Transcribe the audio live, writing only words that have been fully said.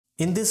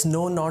In this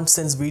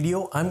no-nonsense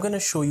video, I'm going to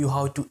show you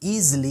how to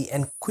easily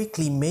and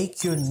quickly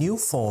make your new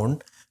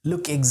phone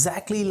look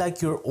exactly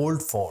like your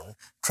old phone,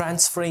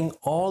 transferring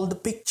all the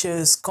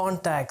pictures,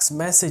 contacts,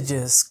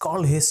 messages,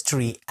 call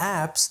history,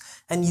 apps,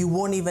 and you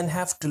won't even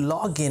have to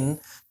log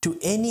in to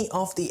any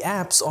of the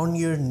apps on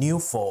your new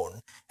phone.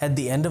 At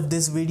the end of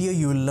this video,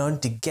 you will learn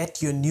to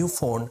get your new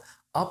phone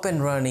up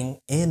and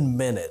running in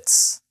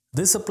minutes.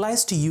 This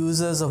applies to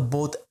users of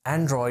both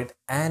Android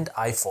and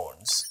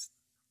iPhones.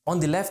 On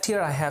the left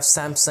here, I have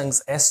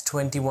Samsung's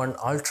S21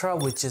 Ultra,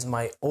 which is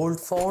my old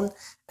phone.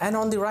 And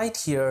on the right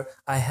here,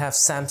 I have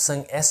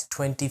Samsung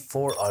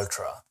S24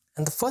 Ultra.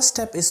 And the first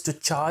step is to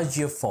charge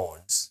your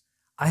phones.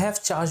 I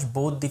have charged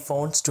both the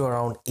phones to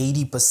around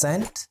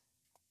 80%.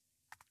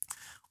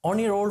 On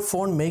your old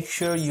phone, make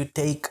sure you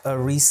take a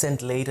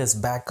recent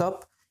latest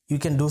backup. You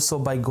can do so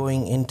by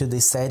going into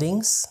the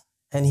settings.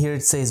 And here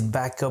it says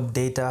backup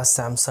data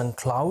Samsung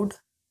Cloud.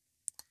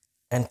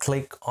 And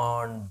click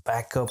on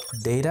backup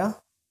data.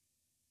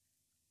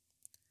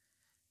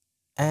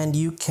 And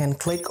you can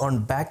click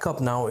on backup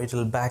now. It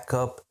will back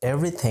up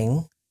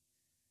everything.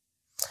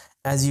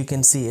 As you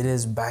can see, it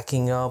is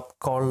backing up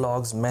call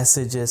logs,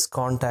 messages,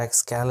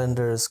 contacts,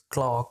 calendars,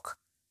 clock,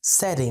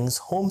 settings,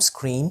 home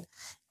screen,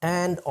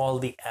 and all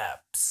the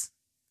apps.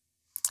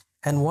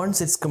 And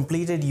once it's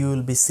completed, you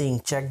will be seeing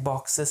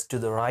checkboxes to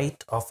the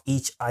right of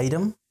each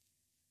item.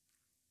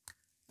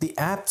 The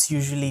apps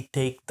usually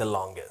take the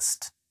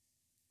longest.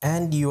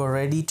 And you are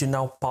ready to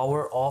now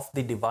power off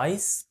the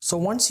device. So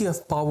once you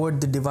have powered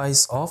the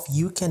device off,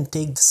 you can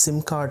take the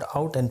SIM card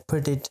out and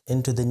put it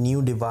into the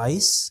new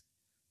device.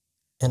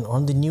 And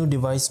on the new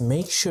device,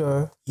 make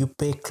sure you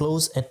pay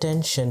close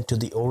attention to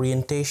the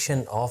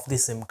orientation of the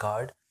SIM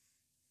card.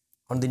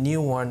 On the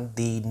new one,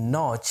 the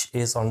notch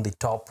is on the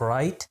top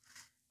right,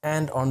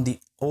 and on the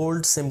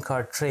old SIM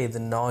card tray,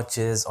 the notch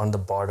is on the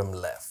bottom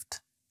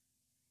left.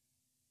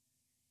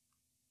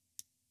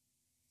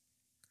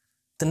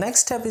 The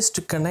next step is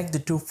to connect the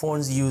two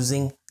phones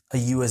using a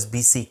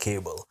USB-C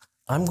cable.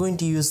 I'm going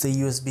to use the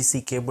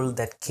USB-C cable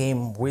that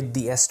came with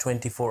the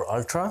S24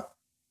 Ultra.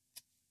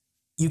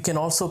 You can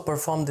also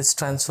perform this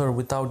transfer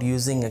without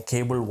using a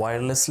cable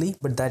wirelessly,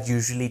 but that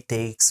usually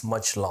takes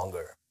much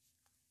longer.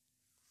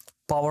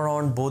 Power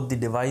on both the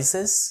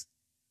devices.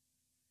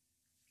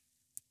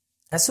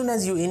 As soon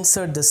as you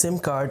insert the SIM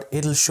card,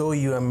 it'll show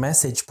you a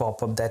message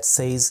pop-up that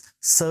says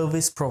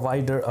Service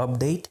Provider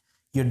Update.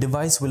 Your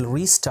device will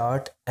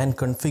restart and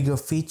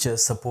configure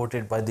features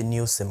supported by the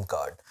new SIM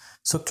card.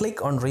 So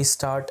click on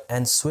Restart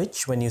and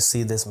Switch when you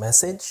see this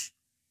message.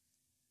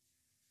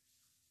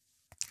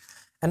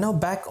 And now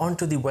back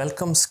onto the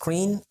welcome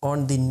screen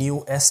on the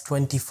new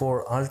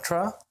S24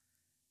 Ultra.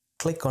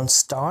 Click on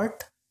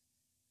Start.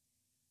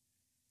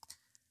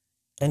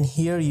 And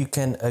here you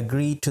can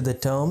agree to the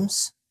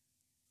terms.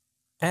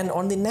 And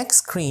on the next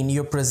screen,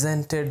 you're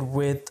presented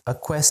with a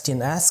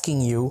question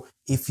asking you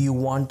if you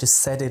want to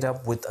set it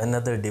up with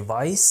another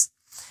device.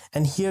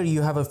 And here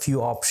you have a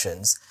few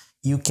options.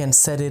 You can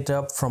set it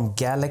up from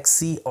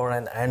Galaxy or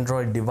an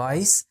Android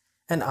device,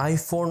 an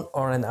iPhone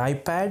or an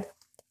iPad,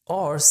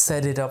 or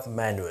set it up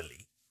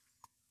manually.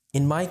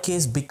 In my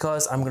case,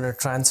 because I'm going to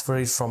transfer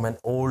it from an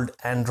old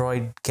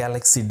Android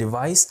Galaxy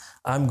device,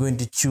 I'm going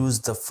to choose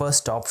the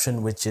first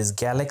option, which is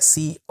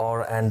Galaxy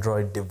or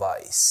Android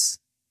device.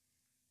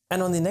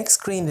 And on the next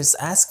screen, it's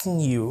asking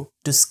you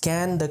to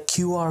scan the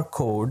QR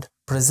code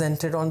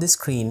presented on the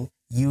screen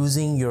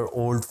using your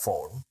old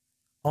phone.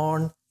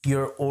 On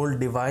your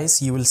old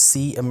device, you will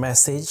see a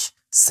message,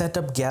 set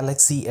up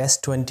Galaxy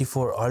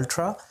S24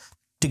 Ultra.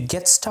 To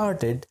get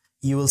started,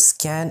 you will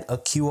scan a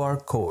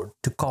QR code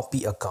to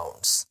copy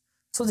accounts.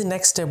 So the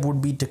next step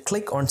would be to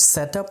click on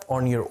Setup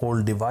on your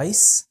old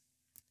device,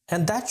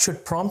 and that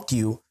should prompt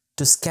you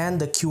to scan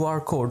the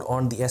QR code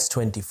on the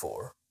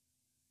S24.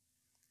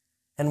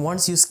 And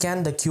once you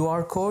scan the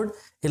QR code,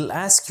 it'll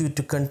ask you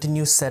to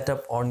continue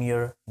setup on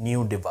your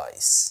new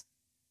device.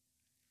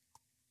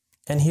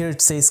 And here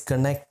it says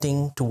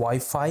connecting to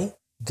Wi-Fi,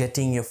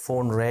 getting your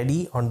phone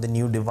ready on the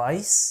new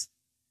device.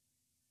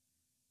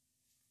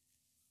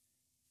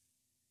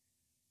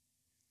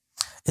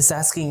 It's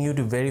asking you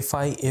to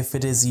verify if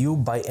it is you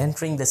by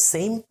entering the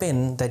same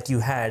PIN that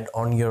you had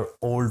on your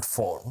old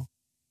phone.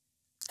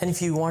 And if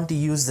you want to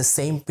use the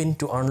same PIN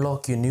to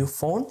unlock your new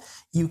phone,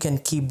 you can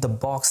keep the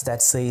box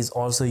that says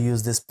also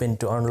use this PIN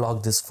to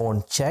unlock this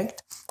phone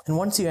checked. And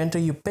once you enter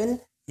your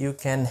PIN, you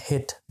can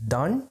hit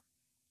done.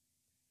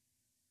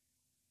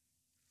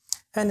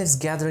 And it's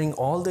gathering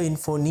all the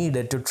info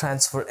needed to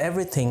transfer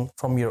everything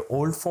from your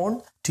old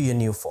phone to your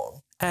new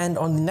phone. And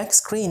on the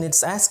next screen,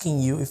 it's asking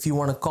you if you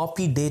want to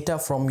copy data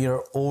from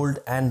your old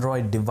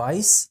Android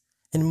device.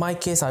 In my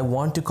case, I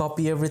want to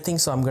copy everything,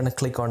 so I'm going to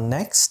click on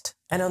Next.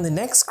 And on the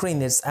next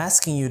screen, it's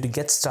asking you to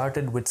get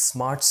started with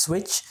Smart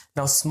Switch.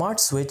 Now, Smart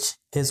Switch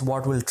is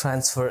what will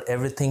transfer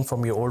everything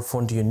from your old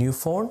phone to your new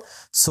phone.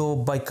 So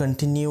by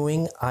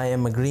continuing, I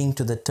am agreeing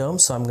to the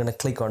terms, so I'm going to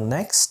click on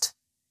Next.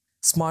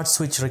 Smart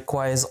Switch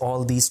requires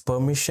all these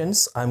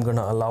permissions. I'm going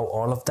to allow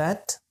all of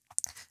that.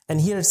 And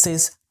here it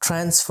says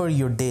transfer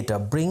your data.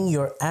 Bring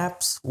your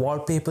apps,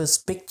 wallpapers,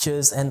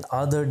 pictures, and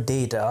other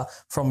data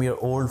from your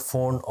old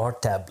phone or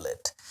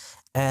tablet.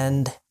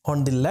 And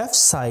on the left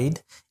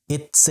side,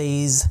 it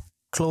says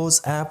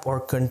close app or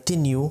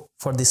continue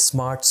for the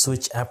Smart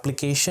Switch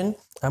application.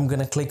 I'm going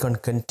to click on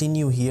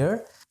continue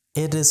here.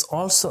 It is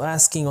also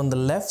asking on the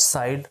left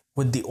side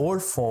with the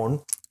old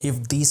phone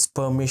if these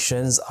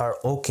permissions are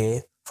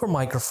okay for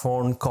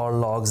microphone, call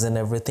logs, and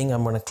everything.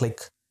 I'm going to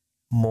click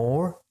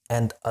more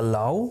and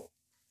allow.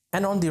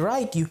 And on the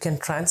right, you can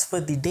transfer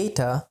the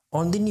data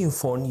on the new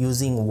phone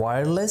using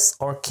wireless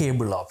or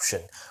cable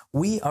option.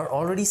 We are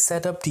already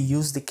set up to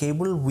use the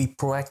cable. We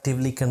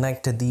proactively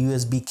connected the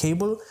USB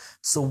cable.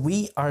 So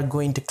we are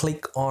going to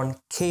click on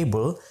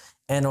cable,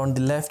 and on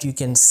the left, you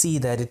can see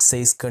that it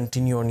says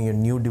continue on your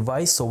new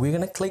device. So we're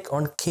going to click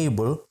on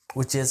cable,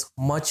 which is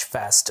much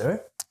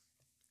faster.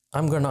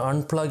 I'm going to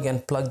unplug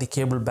and plug the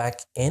cable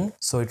back in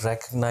so it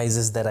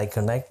recognizes that I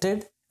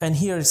connected. And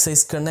here it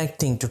says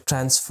connecting to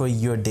transfer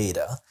your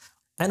data.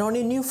 And on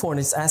your new phone,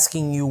 it's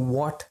asking you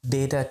what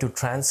data to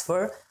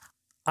transfer.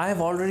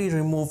 I've already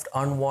removed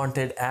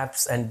unwanted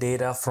apps and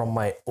data from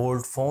my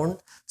old phone.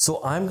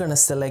 So I'm going to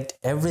select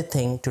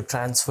everything to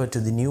transfer to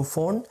the new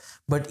phone.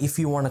 But if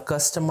you want to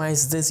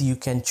customize this, you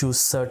can choose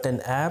certain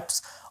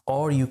apps,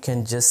 or you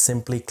can just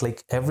simply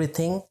click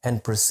everything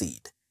and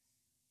proceed.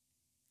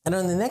 And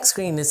on the next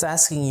screen, it's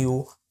asking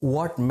you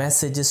what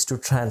messages to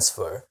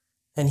transfer.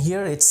 And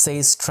here it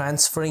says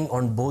transferring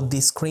on both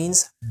these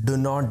screens. Do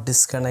not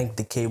disconnect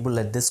the cable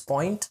at this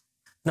point.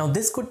 Now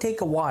this could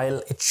take a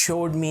while. It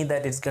showed me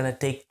that it's going to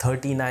take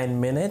 39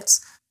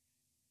 minutes.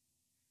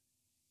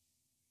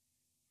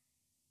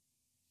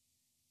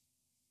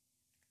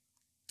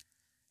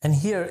 And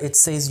here it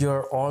says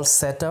you're all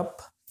set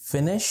up,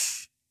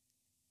 finish.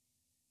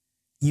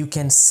 You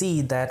can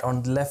see that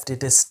on the left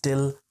it is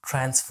still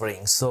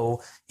transferring.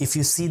 So if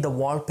you see the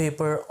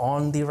wallpaper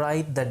on the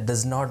right, that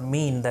does not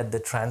mean that the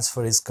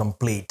transfer is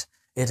complete.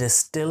 It is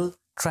still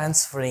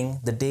transferring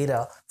the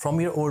data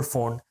from your old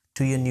phone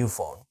to your new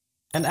phone.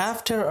 And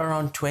after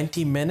around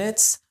 20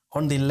 minutes,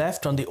 on the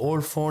left on the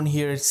old phone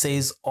here, it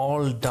says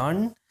all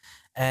done,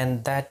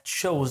 and that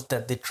shows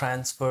that the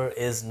transfer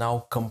is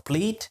now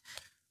complete.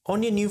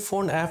 On your new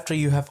phone, after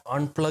you have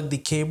unplugged the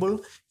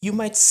cable, you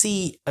might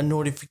see a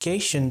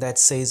notification that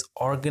says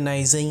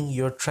organizing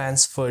your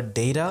transferred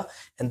data,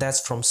 and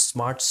that's from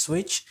Smart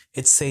Switch.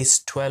 It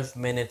says 12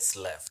 minutes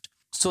left.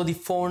 So the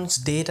phone's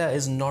data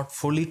is not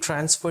fully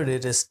transferred.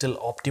 It is still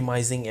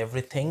optimizing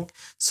everything.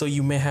 So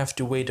you may have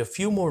to wait a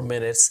few more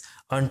minutes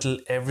until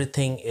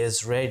everything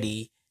is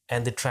ready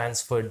and the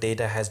transferred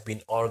data has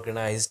been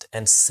organized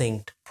and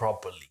synced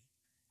properly.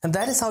 And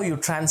that is how you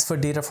transfer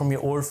data from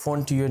your old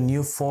phone to your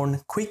new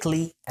phone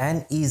quickly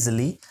and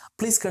easily.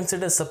 Please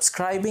consider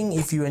subscribing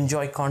if you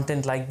enjoy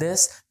content like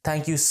this.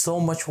 Thank you so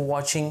much for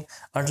watching.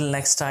 Until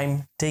next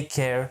time, take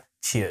care.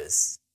 Cheers.